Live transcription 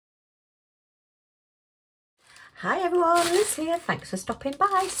Hi everyone, Liz here, thanks for stopping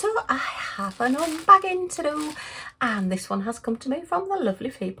by. So I have an unbagging to do, and this one has come to me from the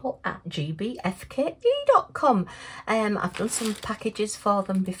lovely people at GBFKE.com. I've done some packages for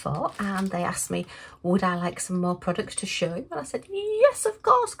them before and they asked me would I like some more products to show you, and I said yes of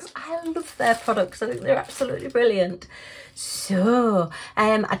course, because I love their products. I think they're absolutely brilliant. So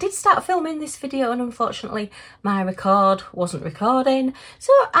I did start filming this video and unfortunately my record wasn't recording,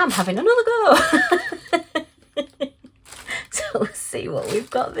 so I'm having another go. So let's see what we've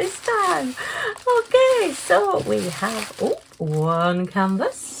got this time. Okay, so we have one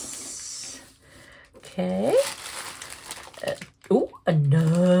canvas. Okay.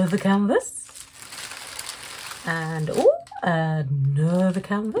 Another canvas. And another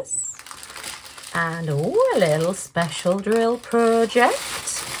canvas. And a little special drill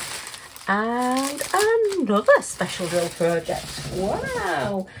project. And another special drill project.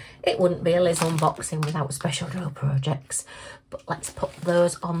 Wow. It wouldn't be a Liz unboxing without special drill projects. But let's put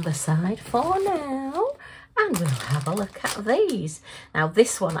those on the side for now. And we'll have a look at these. Now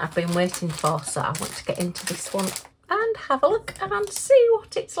this one I've been waiting for, so I want to get into this one and have a look and see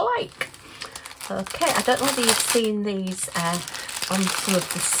what it's like. Okay, I don't know whether you've seen these on some of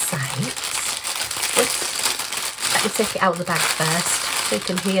the sites. But let me take it out of the bag first so you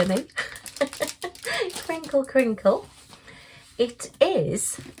can hear me. Crinkle, crinkle. It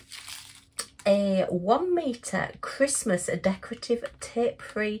is a 1 metre Christmas decorative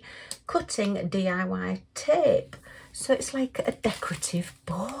tape-free cutting DIY tape. So it's like a decorative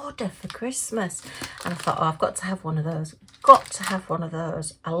border for Christmas. And I thought, oh, I've got to have one of those. Got to have one of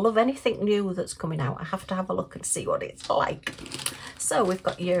those. I love anything new that's coming out. I have to have a look and see what it's like. So we've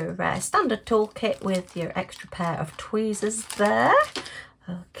got your standard toolkit with your extra pair of tweezers there.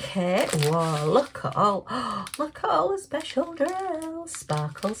 Okay, whoa, look at all the special drills.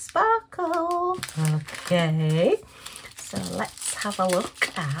 Sparkle, sparkle. Okay, so let's have a look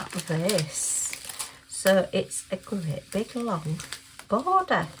at this. So it's a great big long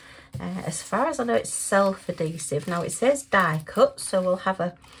border. As far as I know, it's self-adhesive. Now it says die cut, so we'll have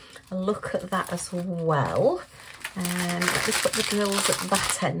a look at that as well. Let me put the drills at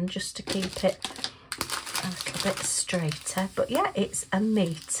that end just to keep it a little bit straighter. But yeah, it's 1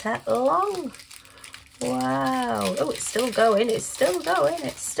 metre long. Wow. Oh, it's still going, it's still going,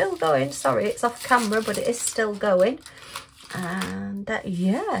 it's still going. Sorry, it's off camera, but it is still going. And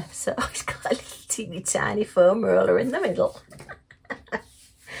yeah, so it's got a little teeny tiny foam roller in the middle.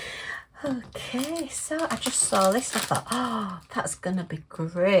 Okay, so I just saw this and I thought, oh, that's gonna be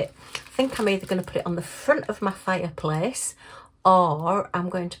great. I think I'm either gonna put it on the front of my fireplace or I'm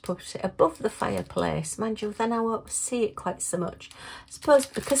going to put it above the fireplace. Mind you, then I won't see it quite so much. I suppose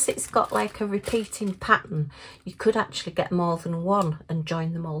because it's got like a repeating pattern, you could actually get more than one and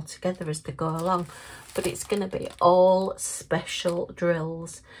join them all together as they go along. But it's going to be all special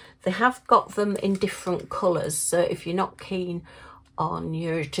drills. They have got them in different colours, so if you're not keen on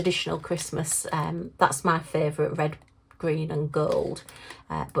your traditional Christmas, that's my favourite, red, green and gold.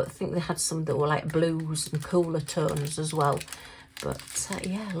 But I think they had some that were like blues and cooler tones as well. But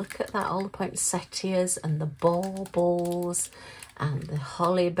yeah, look at that, all the poinsettias and the baubles and the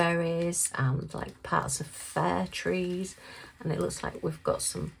holly berries and like parts of fir trees. And it looks like we've got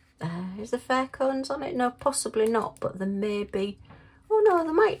some, is there fir cones on it? No, possibly not, but there may be. Oh no,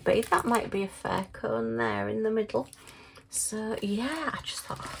 there might be. That might be a fir cone there in the middle. So yeah, I just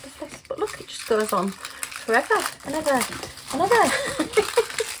thought, oh, love this. But look, it just goes on forever and ever and ever.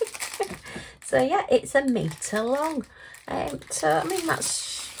 So yeah, it's 1 metre long. So I mean,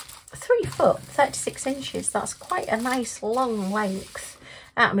 that's 3 foot, 36 inches. That's quite a nice long length.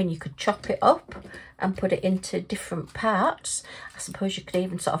 I mean, you could chop it up and put it into different parts. I suppose you could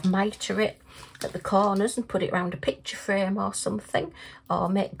even sort of mitre it at the corners and put it around a picture frame or something, or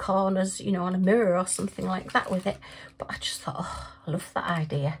make corners, you know, on a mirror or something like that with it. But I just thought, oh, I love that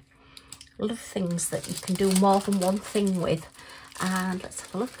idea. I love things that you can do more than one thing with. And let's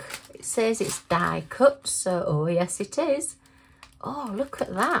have a look. It says it's die cut, so oh yes it is. Oh, look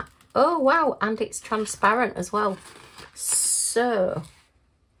at that. Oh wow, and it's transparent as well. So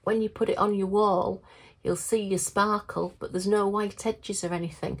when you put it on your wall, you'll see your sparkle, but there's no white edges or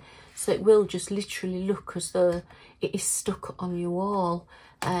anything. So it will just literally look as though it is stuck on your wall.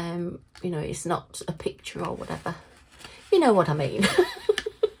 You know, it's not a picture or whatever. You know what I mean.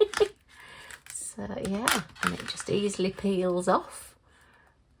 So yeah, and it just easily peels off.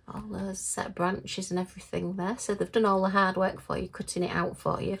 All those branches and everything there. So they've done all the hard work for you, cutting it out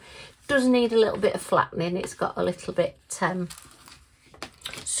for you. Does need a little bit of flattening. It's got a little bit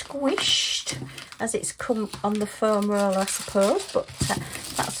squished as it's come on the foam roller, I suppose, but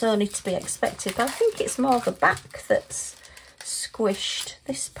that's only to be expected. But I think it's more the back that's squished.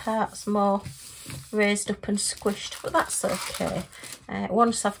 This part's more raised up and squished, but that's okay.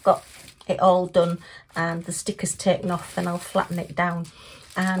 Once I've got it all done and the stickers taken off, then I'll flatten it down.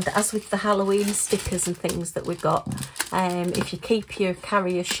 And as with the Halloween stickers and things that we got, if you keep your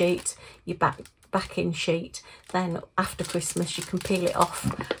carrier sheet, your backing sheet, then after Christmas you can peel it off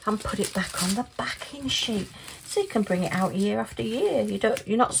and put it back on the backing sheet, so you can bring it out year after year.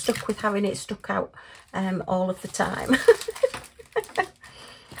 You're not stuck with having it stuck out all of the time.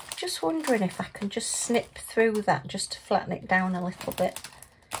 Just wondering if I can just snip through that just to flatten it down a little bit.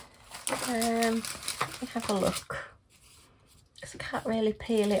 Let me have a look, because I can't really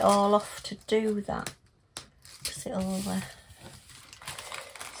peel it all off to do that, because it'll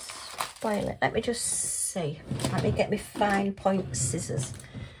spoil it. Let me just see. Let me get my fine point scissors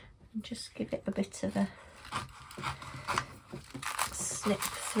and just give it a bit of a snip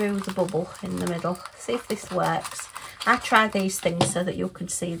through the bubble in the middle. See if this works. I try these things so that you can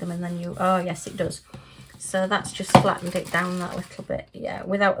see them, and then you, oh yes it does. So that's just flattened it down that little bit, yeah,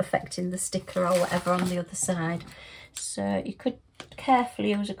 without affecting the sticker or whatever on the other side. So you could carefully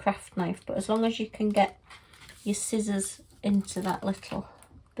use a craft knife, but as long as you can get your scissors into that little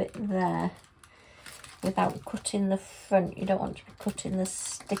bit there without cutting the front, you don't want to be cutting the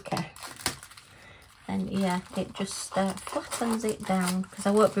sticker, then yeah, it just flattens it down, because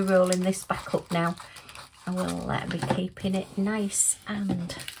I won't be rolling this back up now. I will be keeping it nice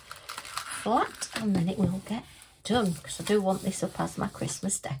and flat, and then it will get done, because I do want this up as my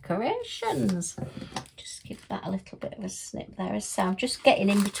Christmas decorations. Just give that a little bit of a snip there. So I'm just getting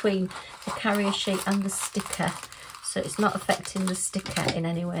in between the carrier sheet and the sticker, so it's not affecting the sticker in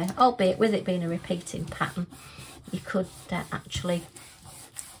any way, albeit with it being a repeating pattern, you could actually,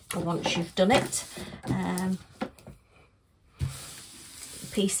 once you've done it,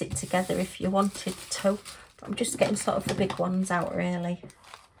 piece it together if you wanted to. But I'm just getting sort of the big ones out really.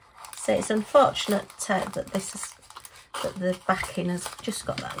 So it's unfortunate that the backing has just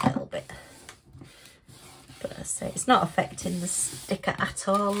got that little bit, but I say it's not affecting the sticker at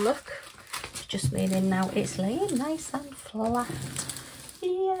all. Look, it's just meaning now it's laying nice and flat.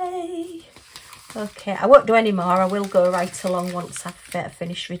 Yay! Okay, I won't do any more. I will go right along once I've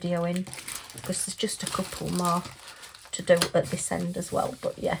finished videoing, because there's just a couple more to do at this end as well.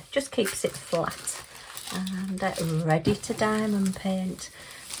 But yeah, just keeps it flat and ready to diamond paint.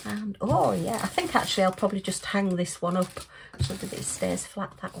 And oh yeah, I think actually I'll probably just hang this one up so that it stays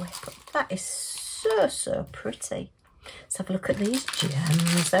flat that way. But that is so pretty. Let's have a look at these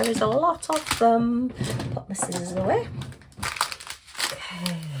gems. There is a lot of them. Put my scissors away.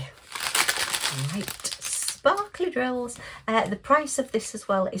 Okay, right, sparkly drills. The price of this as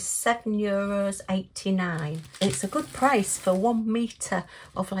well is €7.89. It's a good price for 1 metre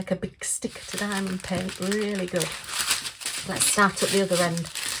of like a big sticker to diamond paint. Really good. Let's start at the other end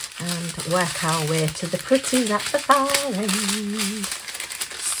and work our way to the pretties at the far end.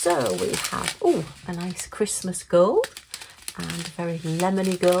 So we have, oh, a nice Christmas gold and a very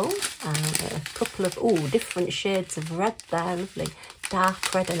lemony gold, and a couple of, oh, different shades of red there, lovely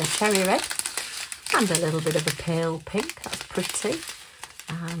dark red and a cherry red, and a little bit of a pale pink, that's pretty,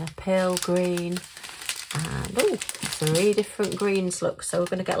 and a pale green, and oh, 3 different greens, look. So we're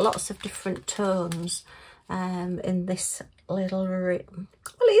going to get lots of different tones in this little wreath.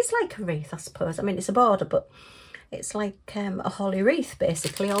 Well, it's like a wreath, I suppose. I mean, it's a border, but it's like a holly wreath,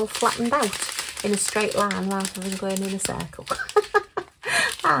 basically, all flattened out in a straight line rather than going in a circle.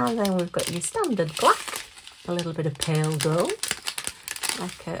 And then we've got your standard black, a little bit of pale gold,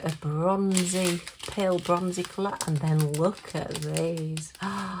 like a bronzy, pale bronzy colour, and then look at these.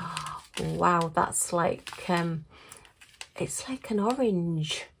 Oh, wow, that's like, it's like an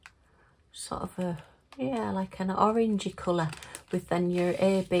orange, sort of a, yeah, like an orangey colour, with then your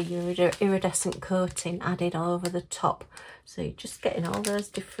AB, your iridescent coating added over the top. So you're just getting all those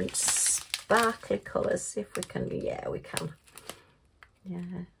different sparkly colours. See if we can, yeah, we can.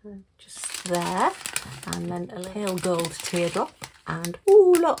 Yeah, just there. And then a pale gold teardrop. And,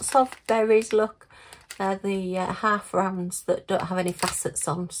 ooh, lots of berries, look. They're the half rounds that don't have any facets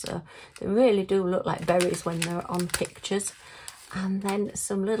on. So they really do look like berries when they're on pictures. And then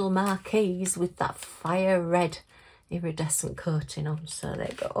some little marquees with that fire red iridescent coating on. So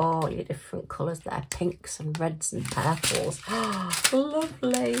they've got all your different colours there, pinks and reds and purples. Oh,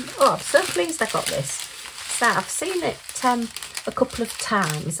 lovely. Oh, I'm so pleased I got this. So I've seen it a couple of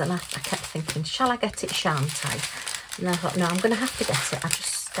times, and I kept thinking, shall I get it, shan't I? And I thought, no, I'm going to have to get it. I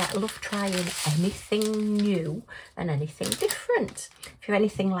just love trying anything new and anything different. If you're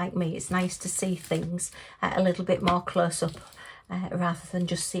anything like me, it's nice to see things a little bit more close up. rather than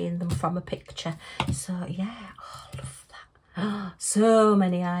just seeing them from a picture. So yeah, oh, I love that. So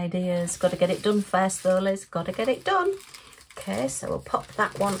many ideas. Got to get it done first though, Liz. Got to get it done. Okay, so we'll pop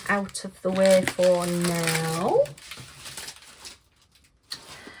that one out of the way for now.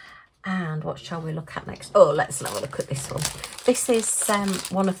 And what shall we look at next? Oh, let's have a look at this one. This is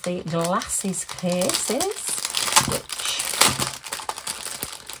one of the glasses cases, which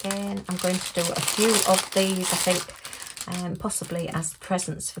again, I'm going to do a few of these, I think, possibly as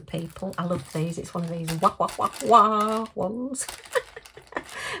presents for people. I love these. It's one of these wah wah wah wah ones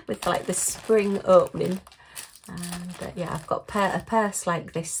with like the spring opening. And yeah, I've got a purse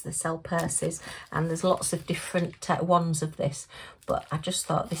like this. They sell purses, and there's lots of different ones of this, but I just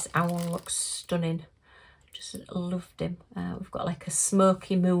thought this owl looks stunning. Just loved him. We've got like a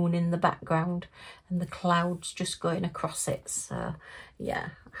smoky moon in the background and the clouds just going across it. So yeah,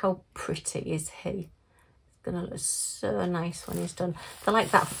 how pretty is he? Gonna look so nice when he's done. They're like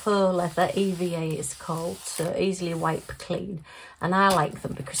that faux leather, EVA it's called, so easily wipe clean. And I like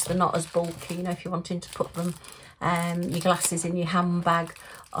them because they're not as bulky. You know, if you're wanting to put them, your glasses in your handbag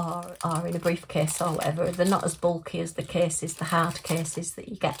or in a briefcase or whatever, they're not as bulky as the cases, the hard cases that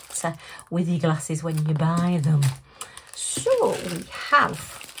you get with your glasses when you buy them. So we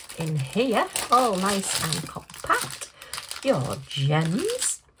have in here, all nice and compact, your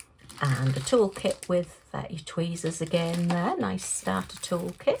gems and a toolkit with your tweezers again there, nice starter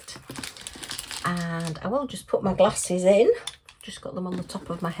toolkit. And I will just put my glasses in, just got them on the top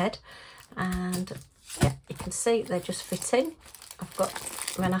of my head, and yeah, you can see they're just fitting.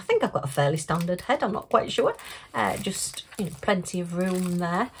 I think I've got a fairly standard head, I'm not quite sure. Just, you know, plenty of room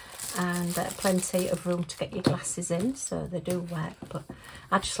there, and plenty of room to get your glasses in, so they do work. But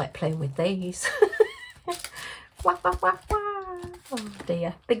I just like playing with these. Wah, wah, wah, wah. Oh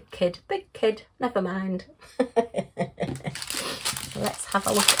dear, big kid, never mind. Let's have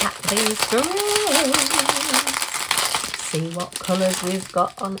a look at these drills. See what colours we've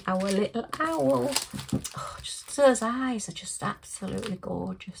got on our little owl. Oh, just those eyes are just absolutely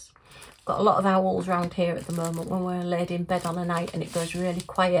gorgeous. Got a lot of owls around here at the moment when we're laid in bed on a night and it goes really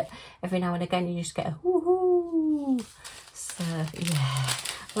quiet. Every now and again you just get a hoo-hoo. So yeah, I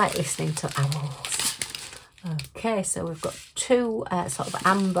like listening to owls. Okay, so we've got two sort of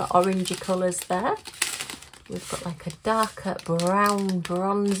amber orangey colours there. We've got like a darker brown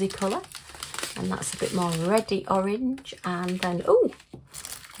bronzy colour, and that's a bit more reddy orange. And then, oh,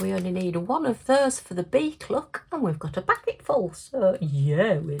 we only need one of those for the beak look, and we've got a packet full. So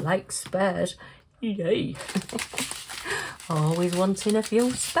yeah, we like spares. Yay. Always wanting a few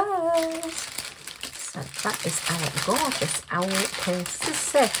spares. So that is our gorgeous owl cases.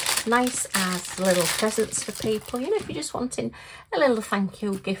 So nice as little presents for people. You know, if you're just wanting a little thank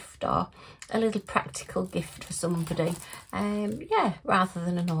you gift or a little practical gift for somebody. Yeah, rather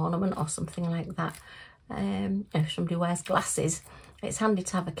than an ornament or something like that. If somebody wears glasses, it's handy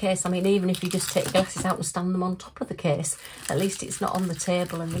to have a case. I mean, even if you just take your glasses out and stand them on top of the case, at least it's not on the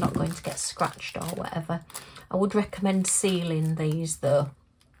table and they're not going to get scratched or whatever. I would recommend sealing these though,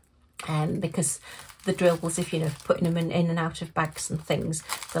 because the drills, if you're putting them in and out of bags and things,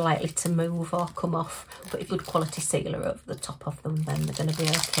 they're likely to move or come off. Put a good quality sealer over the top of them, then they're going to be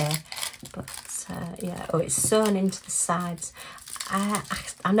okay. But yeah, oh, it's sewn into the sides.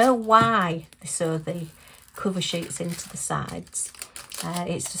 I know why they sew the cover sheets into the sides.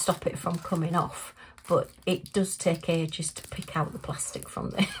 It's to stop it from coming off, but it does take ages to pick out the plastic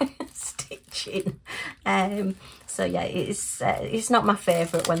from the stitching. So yeah, it's not my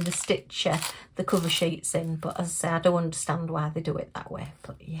favourite when they stitch the cover sheets in, but as I say, I don't understand why they do it that way.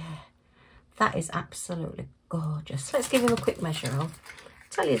 But yeah, that is absolutely gorgeous. Let's give him a quick measure. I'll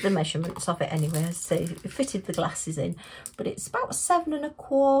tell you the measurements of it anyway. So we fitted the glasses in, but it's about 7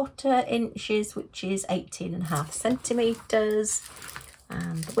 1/4 inches, which is 18.5 centimetres,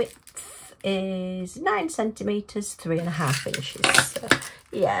 and the width is 9 centimetres, 3.5 inches. So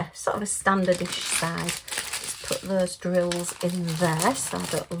yeah, sort of a standardish size. Let's put those drills in there so I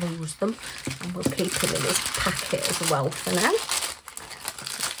don't lose them, and we'll keep them in this packet as well for now.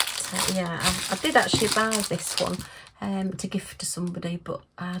 But, yeah, I did actually buy this one to gift to somebody, but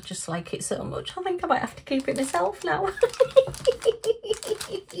I just like it so much I think I might have to keep it myself now.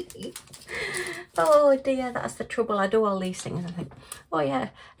 Oh dear, that's the trouble. I do all these things and I think, oh yeah,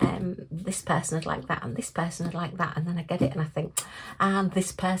 this person would like that and this person would like that, and then I get it and I think, and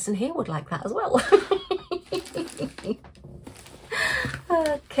this person here would like that as well.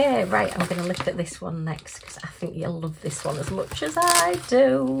 Okay, right, I'm going to look at this one next because I think you'll love this one as much as I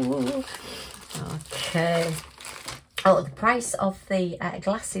do. Okay. Oh, the price of the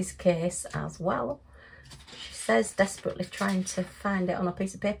glasses case as well. She says, desperately trying to find it on a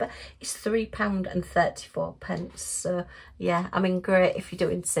piece of paper, it's £3.34. So yeah, I mean, great if you're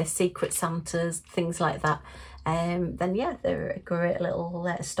doing, say, Secret Santas, things like that. Then yeah, they're a great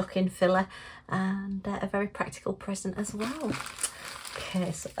little stocking filler and a very practical present as well.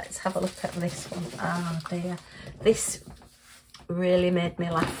 Okay, so let's have a look at this one. Oh dear, this really made me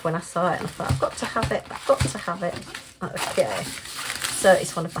laugh when I saw it, and I thought, I've got to have it, I've got to have it. Okay, so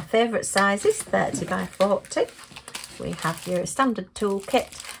it's one of my favourite sizes, 30 by 40. We have your standard toolkit.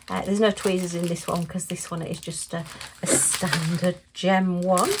 There's no tweezers in this one because this one is just a standard gem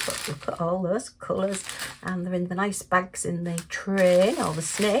one. But look at all those colours, and they're in the nice bags in the train or the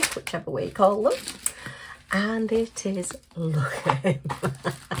snake, whichever way you call them. And it is, look at him.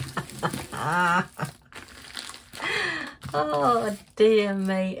 Oh dear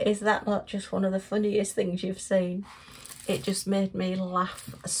me, is that not just one of the funniest things you've seen? It just made me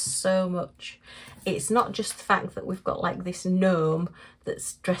laugh so much. It's not just the fact that we've got like this gnome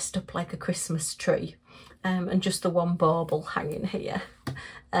that's dressed up like a Christmas tree, and just the one bauble hanging here.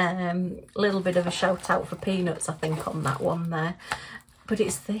 Little bit of a shout out for Peanuts, I think, on that one there. But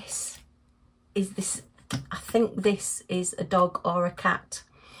it's this. I think this is a dog or a cat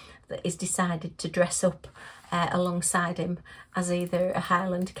that is decided to dress up alongside him as either a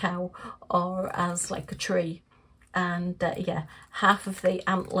Highland cow or as like a tree. And yeah, half of the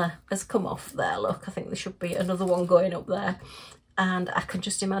antler has come off there. Look, I think there should be another one going up there. And I can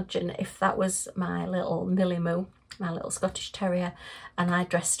just imagine if that was my little Millie Moo, my little Scottish Terrier, and I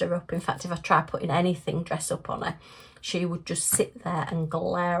dressed her up. In fact, if I try putting anything dress up on her, she would just sit there and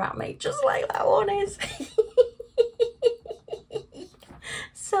glare at me just like that one is.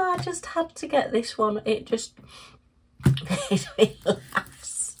 So I just had to get this one. It just made me laugh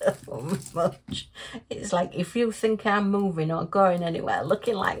so much. It's like, if you think I'm moving or going anywhere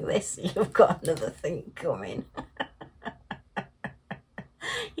looking like this, you've got another thing coming.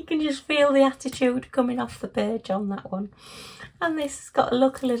 You can just feel the attitude coming off the page on that one. And this has got a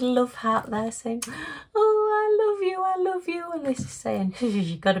little love heart there saying, oh, I love you. And this is saying,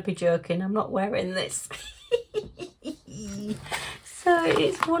 you've got to be joking, I'm not wearing this. So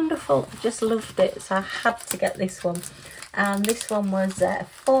it's wonderful. I just loved it. So I had to get this one. And this one was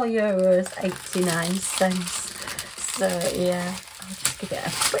 €4.89. So yeah, I'll just give it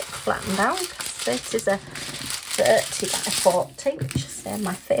a quick flatten down. This is a 30 by 40, which is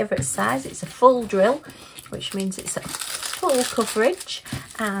my favourite size. It's a full drill, which means it's a full coverage,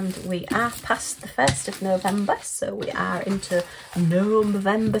 and we are past the 1st of November, so we are into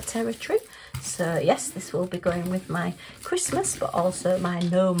Gnome-November territory. So yes, this will be going with my Christmas, but also my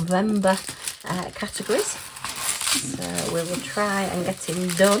Gnome-November categories. So we will try and get him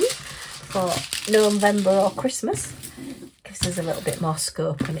done for November or Christmas. Gives us a little bit more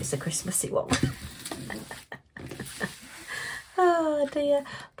scope when it's a Christmassy one. Oh dear.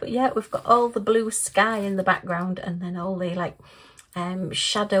 But yeah, we've got all the blue sky in the background, and then all the like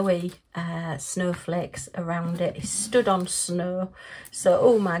shadowy snowflakes around it. It's stood on snow. So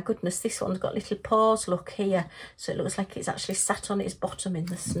oh my goodness, this one's got little paws, look here, so it looks like it's actually sat on its bottom in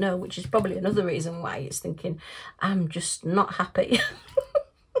the snow, which is probably another reason why it's thinking I'm just not happy.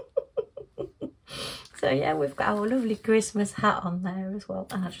 So yeah, we've got our lovely Christmas hat on there as well,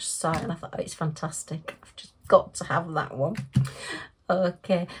 and I just saw it and I thought, oh, it's fantastic, I've just got to have that one.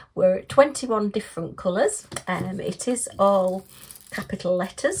 Okay, we're at 21 different colours. It is all capital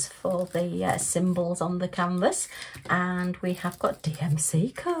letters for the symbols on the canvas, and we have got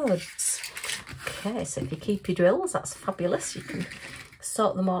DMC codes. Okay, so if you keep your drills, that's fabulous. You can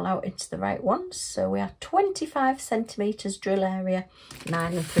sort them all out into the right ones. So we are 25 centimetres drill area,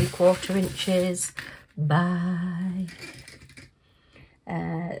 9 3/4 inches by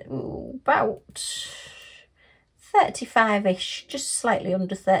about 35-ish, just slightly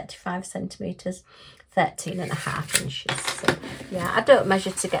under 35 centimetres, 13.5 inches. So yeah, I don't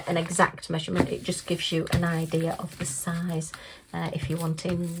measure to get an exact measurement, it just gives you an idea of the size if you're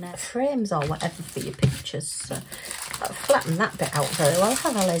wanting frames or whatever for your pictures. So I'll flatten that bit out very well,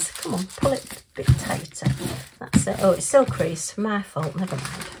 have a Liz? Come on, pull it a bit tighter. That's it. Oh, it's still creased, my fault, never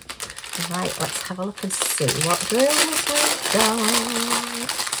mind. Right, let's have a look and see what drills we've got.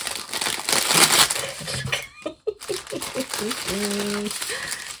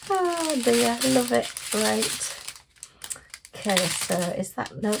 Oh dear, love it. Right, okay, so is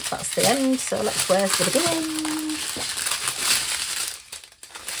that, no, that's the end, so let's, where's the beginning?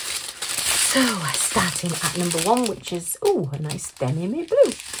 So we're starting at number 1, which is, oh, a nice denim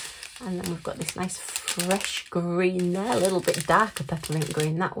blue, and then we've got this nice fresh green there, a little bit darker peppermint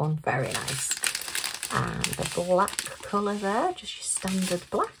green, that one, very nice, and a black colour there, just your standard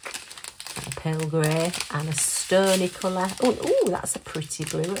black, and a pale grey and a stony colour. Oh, that's a pretty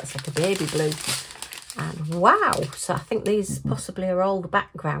blue. That's like a baby blue. And wow, so I think these possibly are all the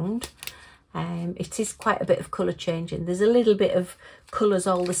background. It is quite a bit of colour changing. There's a little bit of colours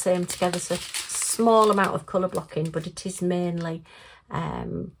all the same together, so small amount of colour blocking, but it is mainly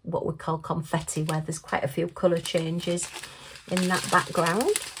what we call confetti, where there's quite a few colour changes in that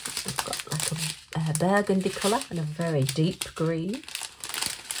background. I've got like a burgundy colour and a very deep green,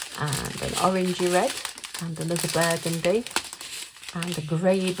 and an orangey red, and another burgundy, and a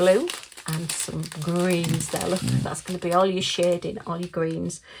grey blue, and some greens there. Look, that's going to be all your shading, all your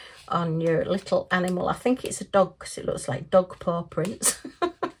greens on your little animal. I think it's a dog because it looks like dog paw prints.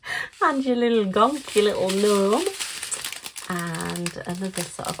 And your little gonk, your little gnome, and another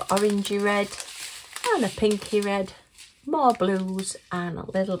sort of orangey red and a pinky red, more blues, and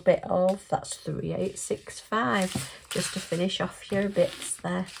a little bit of, that's 3865, just to finish off your bits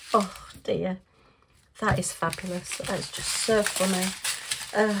there. Oh dear, that is fabulous. That's just so funny.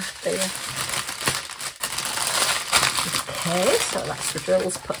 Oh dear. Okay, so that's the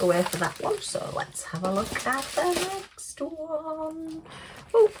drills put away for that one. So let's have a look at the next one.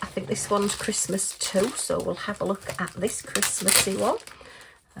 Oh, I think this one's Christmas too, so we'll have a look at this Christmassy one.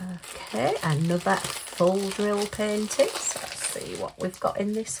 Okay, another full drill painting. So let's see what we've got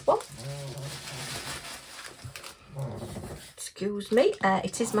in this one. Excuse me,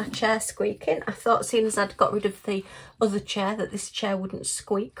 it is my chair squeaking. I thought, seeing as I'd got rid of the other chair, that this chair wouldn't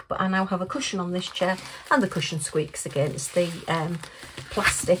squeak, but I now have a cushion on this chair, and the cushion squeaks against the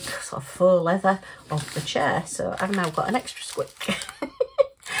plastic, sort of faux leather of the chair, so I've now got an extra squeak.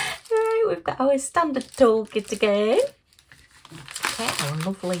 Right, we've got our standard toolkit again. Okay, our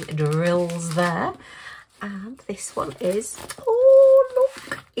lovely drills there, and this one is, oh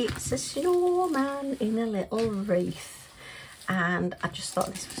look, it's a snowman in a little wreath. And I just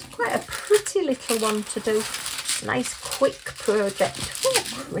thought this was quite a pretty little one to do. Nice quick project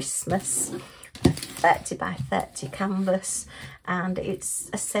for Christmas. A 30 by 30 canvas. And it's,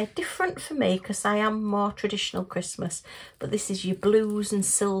 I say, different for me because I am more traditional Christmas. But this is your blues and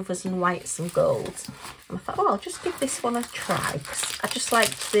silvers and whites and golds. And I thought, oh, I'll just give this one a try, because I just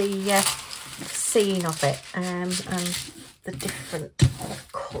liked the scene of it and the different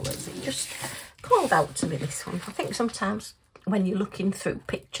colours. It just called out to me, this one. I think sometimes when you're looking through,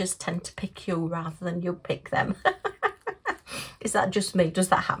 pictures tend to pick you rather than you pick them. Is that just me? Does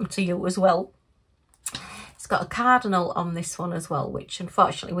that happen to you as well? It's got a cardinal on this one as well, which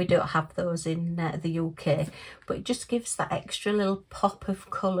unfortunately we don't have those in the UK, but it just gives that extra little pop of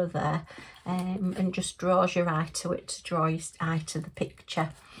colour there, and just draws your eye to it, to draw your eye to the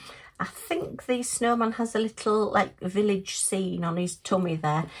picture. I think the snowman has a little like village scene on his tummy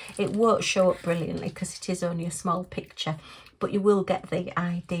there. It won't show up brilliantly because it is only a small picture, but you will get the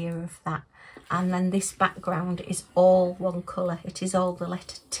idea of that. And then this background is all one colour. It is all the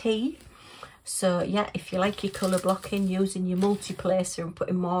letter T. So yeah, if you like your colour blocking, using your multi-placer and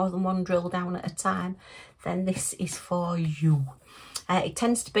putting more than one drill down at a time, then this is for you. It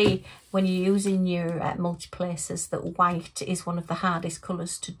tends to be, when you're using your multi-placers, that white is one of the hardest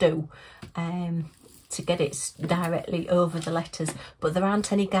colours to do, to get it directly over the letters. But there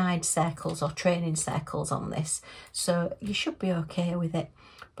aren't any guide circles or training circles on this, so you should be okay with it.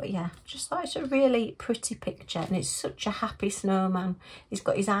 But yeah, just thought it's a really pretty picture, and it's such a happy snowman. He's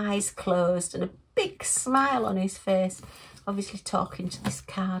got his eyes closed and a big smile on his face, obviously talking to this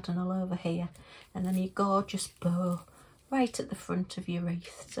cardinal over here, and then your gorgeous bow right at the front of your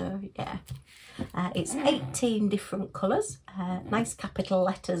wreath. So yeah, it's 18 different colours, nice capital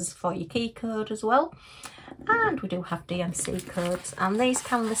letters for your key code as well, and we do have DMC codes. And these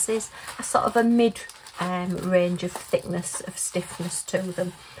canvases are sort of a mid range of thickness, of stiffness to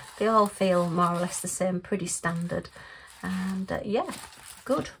them. They all feel more or less the same, pretty standard, and yeah,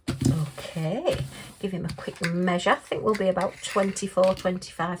 good. Okay, give him a quick measure. I think we'll be about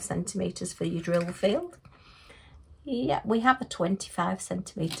 24-25 centimetres for your drill field. Yeah, we have a 25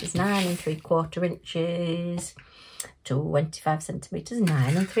 centimetres, 9 3/4 inches, 25 centimetres,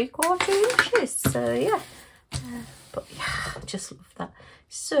 9 3/4 inches. So yeah, but yeah, I just love that.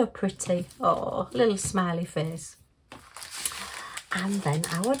 So pretty. Oh, little smiley face. And then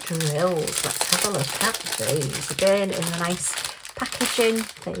our drills. Let's have a look at these again in the nice packaging.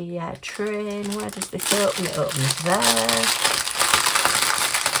 The train. Where does this open? It opens there.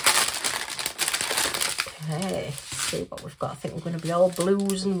 Okay, see what we've got. I think we're going to be all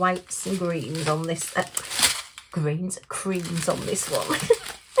blues and whites and greens on this. Creams on this one.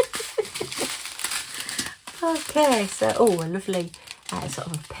 Okay, so oh, a lovely sort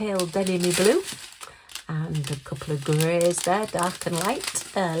of a pale denim blue, and a couple of greys there, dark and light.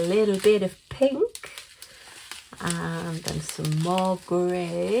 A little bit of and then some more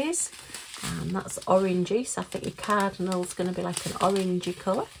greys, and that's orangey, so I think your cardinal's going to be like an orangey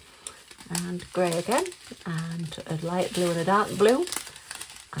colour, and grey again, and a light blue and a dark blue,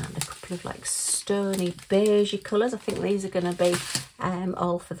 and a couple of like stony beigey colours. I think these are going to be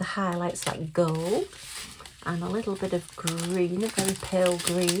all for the highlights, like gold, and a little bit of green, a very pale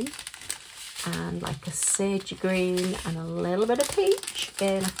green, and like a sagey green, and a little bit of peach.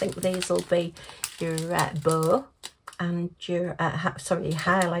 Again, I think these will be your bow and your your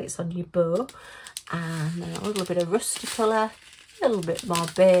highlights on your bow, and then a little bit of rusty colour, a little bit more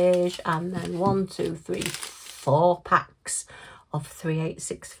beige, and then 1, 2, 3, 4 packs of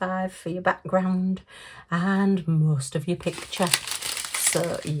 3865 for your background and most of your picture.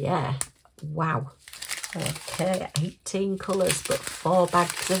 So yeah, wow. Okay, 18 colours, but 4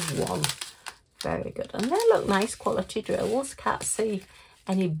 bags of 1. Very good. And they look nice quality drills. Can't see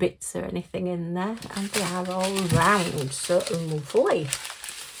any bits or anything in there. And they are all round. So lovely.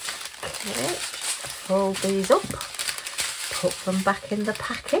 Okay, just fold these up. Put them back in the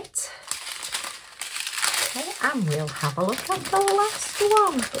packet. Okay, and we'll have a look at the last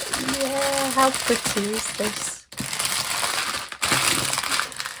one. But yeah, how pretty is this?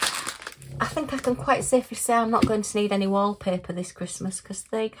 I think I can quite safely say I'm not going to need any wallpaper this Christmas, because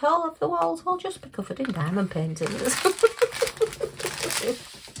the whole of the walls will just be covered in diamond paintings.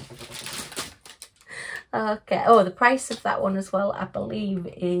 Okay, oh, the price of that one as well, I believe,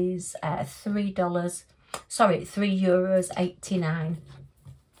 is €3.89.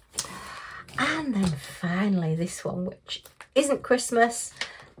 And then finally this one, which isn't Christmas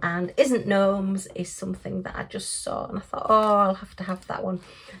and isn't gnomes, is something that I just saw and I thought, oh, I'll have to have that one.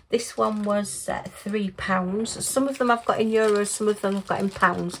 This one was £3. Some of them I've got in euros, some of them I've got in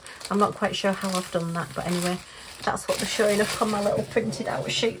pounds. I'm not quite sure how I've done that, but anyway, that's what they're showing up on my little printed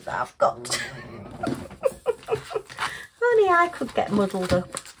out sheet that I've got. Only I could get muddled up.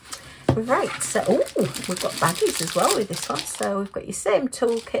 Right, so we've got baggies as well with this one. So we've got your same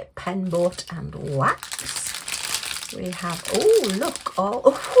toolkit, pen, boat and wax. We have, oh look,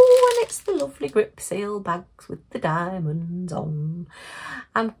 and it's the lovely grip seal bags with the diamonds on.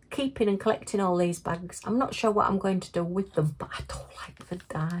 I'm keeping and collecting all these bags. I'm not sure what I'm going to do with them, but I don't like the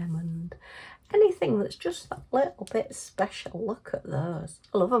diamond. Anything that's just that little bit special, look at those.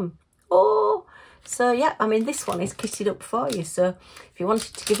 I love them. Oh, so yeah, I mean, this one is kitted up for you. So if you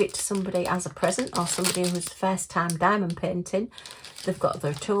wanted to give it to somebody as a present, or somebody who's first time diamond painting, they've got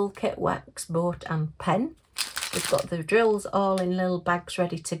their toolkit, wax, boat and pen. They've got the drills all in little bags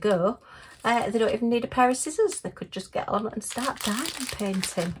ready to go. They don't even need a pair of scissors. They could just get on and start diamond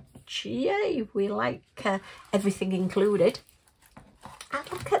painting. Yay, we like everything included. And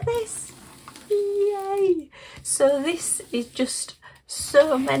look at this. Yay. So this is just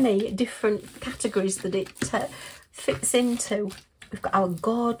so many different categories that it fits into. We've got our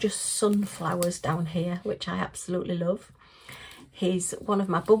gorgeous sunflowers down here, which I absolutely love. Here's one of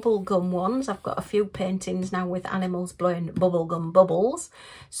my bubblegum ones. I've got a few paintings now with animals blowing bubblegum bubbles,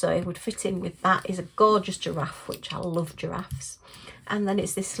 so it would fit in with that. Is a gorgeous giraffe, which I love giraffes. And then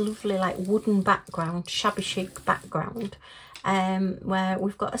it's this lovely like wooden background, shabby chic background, where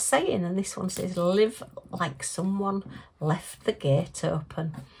we've got a saying, and this one says, "Live like someone left the gate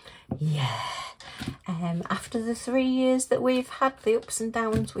open." Yeah. After the 3 years that we've had, the ups and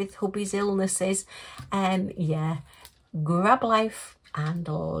downs with hubby's illnesses, yeah, grab life and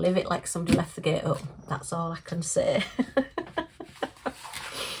live it like somebody left the gate open. That's all I can say.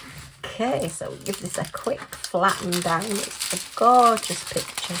 Okay, so we'll give this a quick flatten down. It's a gorgeous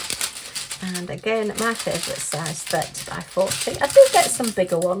picture. And again, my favourite size, 30 by 40. I do get some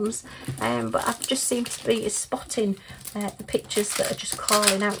bigger ones, but I've just seemed to be spotting the pictures that are just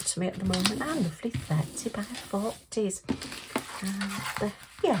calling out to me at the moment. Ah, lovely 30 by 40s. And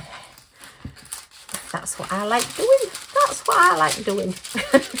yeah, that's what I like doing. That's what I like doing.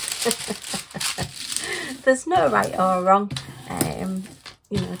 There's no right or wrong.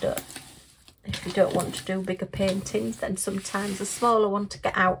 You know, if you don't want to do bigger paintings, then sometimes a smaller one to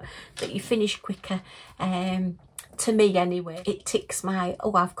get out that you finish quicker. To me anyway, it ticks my,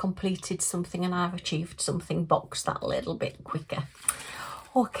 oh, I've completed something and I've achieved something box that little bit quicker.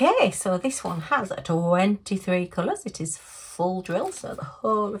 Okay, so this one has 23 colours. It is full drill, so the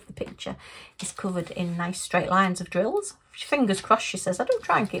whole of the picture is covered in nice straight lines of drills. Fingers crossed, she says. I do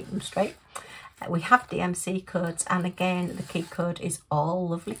try and keep them straight. We have DMC codes, and again the key code is all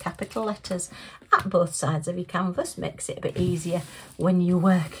lovely capital letters at both sides of your canvas. Makes it a bit easier when you're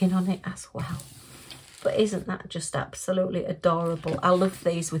working on it as well. But isn't that just absolutely adorable? I love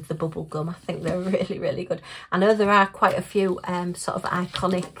these with the bubble gum. I think they're really, really good. I know there are quite a few sort of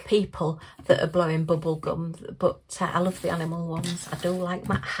iconic people that are blowing bubble gum, but I love the animal ones. I do like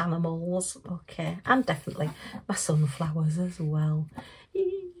my animals, okay, and definitely my sunflowers as well.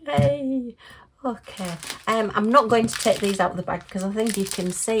 Yay! Okay, I'm not going to take these out of the bag because I think you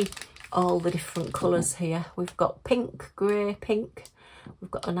can see all the different colours here. We've got pink, grey, pink. We've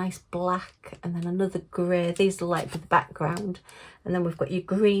got a nice black and then another grey. These are like for the background. And then we've got your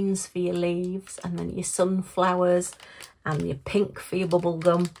greens for your leaves and then your sunflowers and your pink for your bubble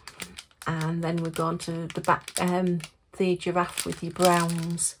gum. And then we're going to the back, the giraffe with your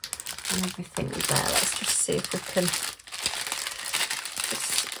browns and everything there. Let's just see if we can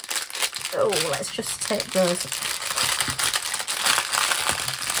let's just take those.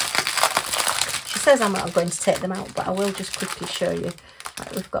 She says I'm not going to take them out, but I will just quickly show you.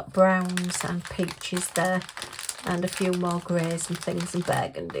 Right, we've got browns and peaches there and a few more greys and things and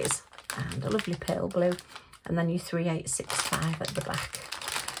burgundies and a lovely pale blue and then your 3865 at the back.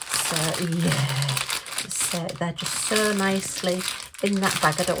 So yeah, so they're just so nicely in that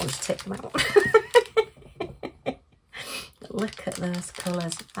bag. I don't want to take them out. Look at those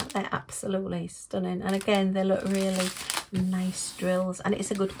colours. They're absolutely stunning. And again, they look really nice drills. And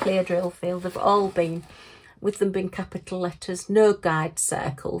it's a good clear drill field. They've all been, with them being capital letters, no guide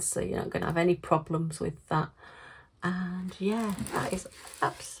circles. So you're not going to have any problems with that. And yeah, that is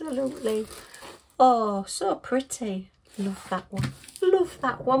absolutely, oh, so pretty. Love that one. Love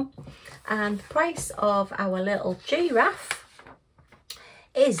that one. And the price of our little giraffe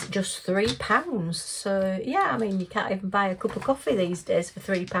is just £3. So yeah, I mean, you can't even buy a cup of coffee these days for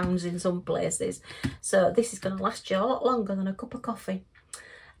 £3 in some places. So this is going to last you a lot longer than a cup of coffee.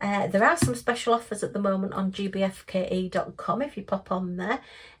 There are some special offers at the moment on gbfke.com if you pop on there.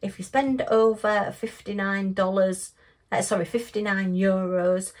 If you spend over $59,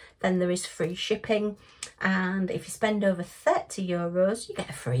 €59, then there is free shipping. And if you spend over €30, you get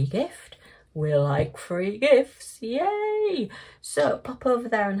a free gift. We like free gifts, yay! So pop over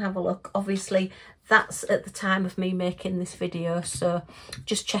there and have a look. Obviously that's at the time of me making this video, so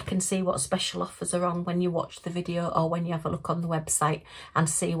just check and see what special offers are on when you watch the video or when you have a look on the website and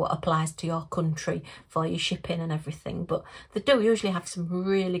see what applies to your country for your shipping and everything. But they do usually have some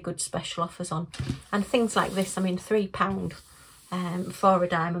really good special offers on, and things like this, I mean, £3 for a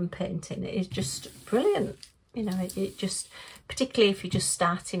diamond painting is just brilliant. You know, it just, particularly if you're just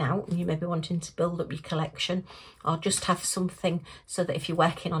starting out and you may be wanting to build up your collection, or just have something so that if you're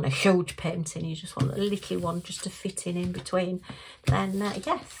working on a huge painting, you just want a little one just to fit in between, then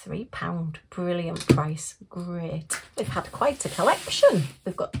yeah, £3, brilliant price, great. We've had quite a collection.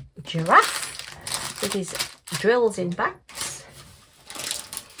 We've got Giraffe with his drills in bags.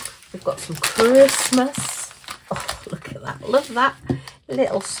 We've got some Christmas. Oh, look at that, love that.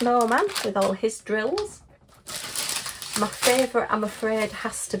 Little snowman with all his drills. My favourite, I'm afraid,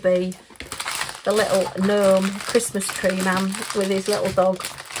 has to be the little gnome Christmas tree man with his little dog.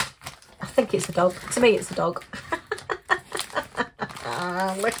 I think it's a dog. To me, it's a dog.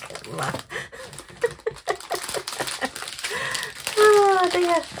 Look at that. Oh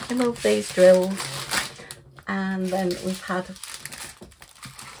dear, I love these drills. And then we've had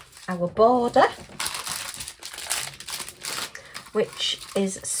our border, which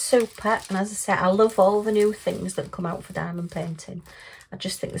is super. And as I say, I love all the new things that come out for diamond painting. I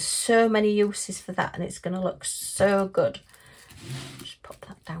just think there's so many uses for that, and it's going to look so good. Just pop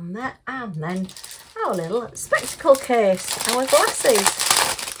that down there. And then our little spectacle case, our glasses.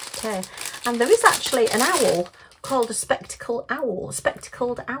 Okay, and there is actually an owl called a spectacled owl.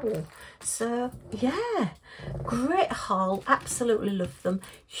 So yeah, great haul, absolutely love them.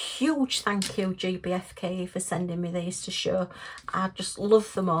 Huge thank you GBFKE for sending me these to show. I just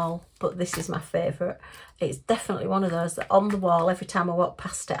love them all, but this is my favourite. It's definitely one of those that on the wall, every time I walk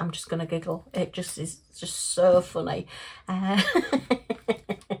past it, I'm just going to giggle. It just is just so funny.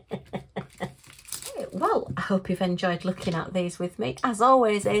 Well, I hope you've enjoyed looking at these with me. As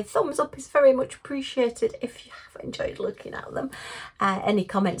always, a thumbs up is very much appreciated if you have enjoyed looking at them. Any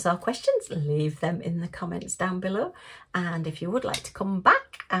comments or questions, leave them in the comments down below. And if you would like to come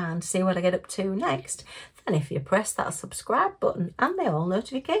back and see what I get up to next, then if you press that subscribe button and the all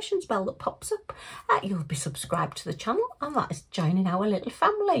notifications bell that pops up, you'll be subscribed to the channel, and that is joining our little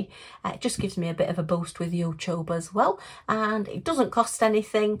family. It just gives me a bit of a boost with YouTube as well, and it doesn't cost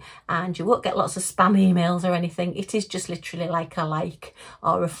anything, and you won't get lots of spam emails or anything. It is just literally like a like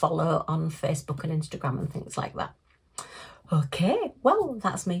or a follow on Facebook and Instagram and things like that. Okay, well,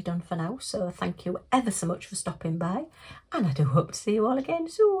 that's me done for now, so thank you ever so much for stopping by, and I do hope to see you all again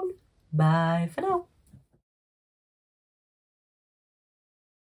soon. Bye for now.